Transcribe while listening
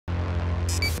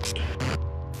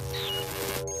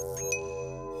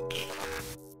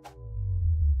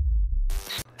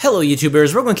Hello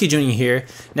YouTubers, RogueMonkeyJr here.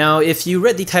 Now if you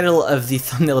read the title of the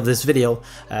thumbnail of this video,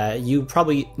 you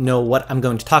probably know what I'm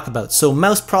going to talk about. So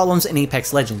mouse problems in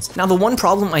Apex Legends. Now the one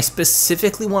problem I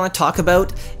specifically want to talk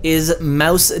about is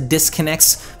mouse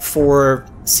disconnects for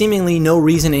seemingly no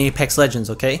reason in Apex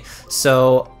Legends, okay?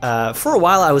 So for a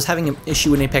while I was having an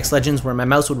issue in Apex Legends where my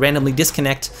mouse would randomly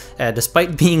disconnect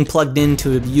despite being plugged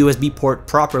into the USB port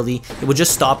properly. It would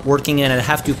just stop working and I'd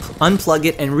have to unplug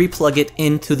it and replug it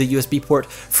into the USB port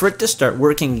for it to start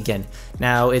working again.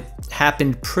 Now it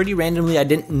happened pretty randomly. I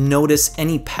didn't notice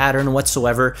any pattern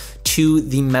whatsoever to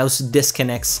the mouse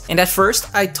disconnects. And at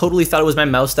first I totally thought it was my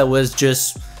mouse that was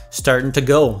just starting to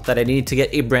go, that I needed to get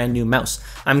a brand new mouse.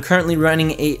 I'm currently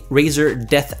running a Razer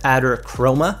Deathadder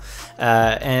Chroma,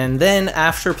 and then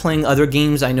after playing other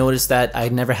games I noticed that I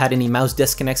never had any mouse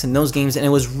disconnects in those games, and it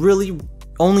was really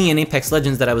only in Apex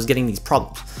Legends that I was getting these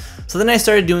problems. So then I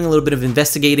started doing a little bit of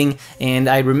investigating, and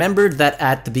I remembered that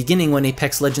at the beginning when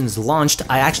Apex Legends launched,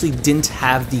 I actually didn't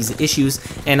have these issues,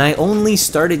 and I only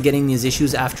started getting these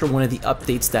issues after one of the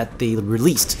updates that they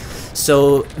released.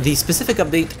 So the specific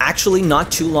update, actually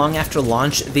not too long after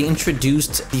launch, they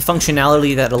introduced the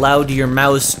functionality that allowed your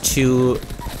mouse to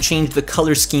change the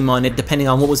color scheme on it depending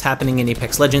on what was happening in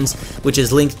Apex Legends, which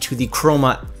is linked to the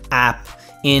Chroma app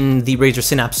in the Razer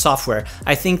Synapse software.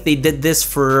 I think they did this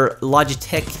for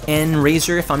Logitech and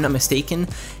Razer if I'm not mistaken,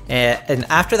 and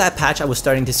after that patch I was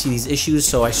starting to see these issues,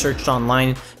 so I searched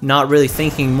online, not really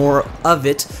thinking more of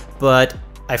it, but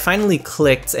I finally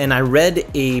clicked and I read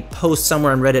a post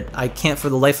somewhere on Reddit, I can't for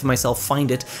the life of myself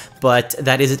find it, but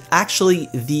that is actually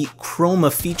the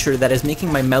Chroma feature that is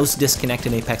making my mouse disconnect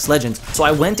in Apex Legends. So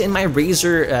I went in my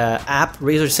Razer app,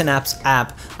 Razer Synapse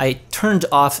app, I turned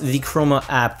off the Chroma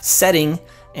app setting,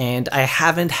 and I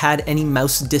haven't had any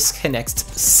mouse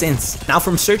disconnects since. Now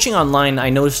from searching online, I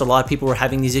noticed a lot of people were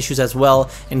having these issues as well,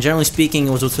 and generally speaking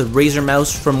it was with the Razer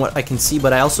mouse from what I can see,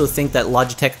 but I also think that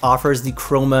Logitech offers the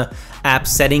Chroma app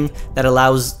setting that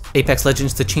allows Apex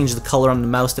Legends to change the color on the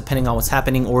mouse depending on what's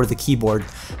happening, or the keyboard.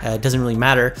 It doesn't really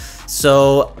matter.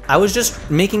 So I was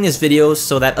just making this video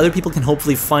so that other people can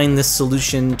hopefully find this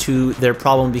solution to their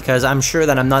problem, because I'm sure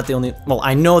that I'm not the only, well,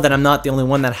 I know that I'm not the only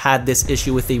one that had this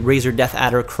issue with the Razer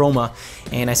Deathadder Chroma,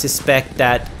 and I suspect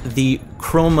that the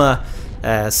Chroma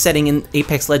setting in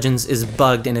Apex Legends is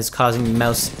bugged and is causing the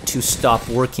mouse to stop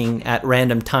working at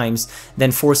random times,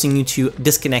 then forcing you to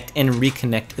disconnect and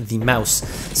reconnect the mouse.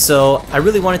 So I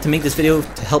really wanted to make this video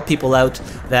to help people out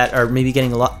that are maybe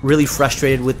getting really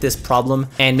frustrated with this problem,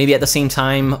 and maybe at the same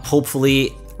time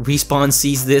hopefully Respawn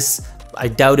sees this. I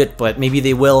doubt it, but maybe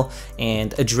they will,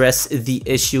 and address the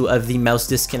issue of the mouse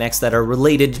disconnects that are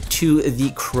related to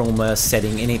the Chroma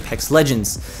setting in Apex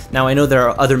Legends. Now I know there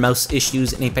are other mouse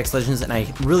issues in Apex Legends, and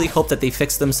I really hope that they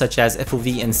fix them, such as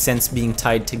FOV and sense being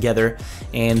tied together,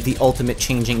 and the ultimate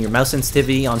changing your mouse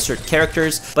sensitivity on certain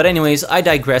characters. But anyways, I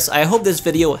digress. I hope this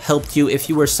video helped you if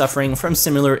you were suffering from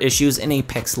similar issues in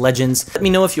Apex Legends. Let me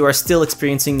know if you are still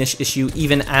experiencing this issue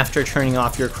even after turning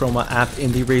off your Chroma app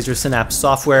in the Razer Synapse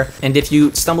software, and if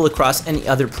you stumble across any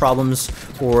other problems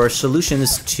or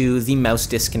solutions to the mouse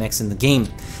disconnects in the game.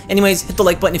 Anyways, hit the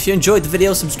like button if you enjoyed the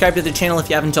video, subscribe to the channel if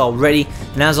you haven't already,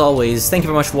 and as always, thank you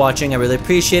very much for watching, I really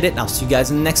appreciate it, and I'll see you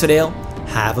guys in the next video.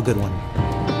 Have a good one.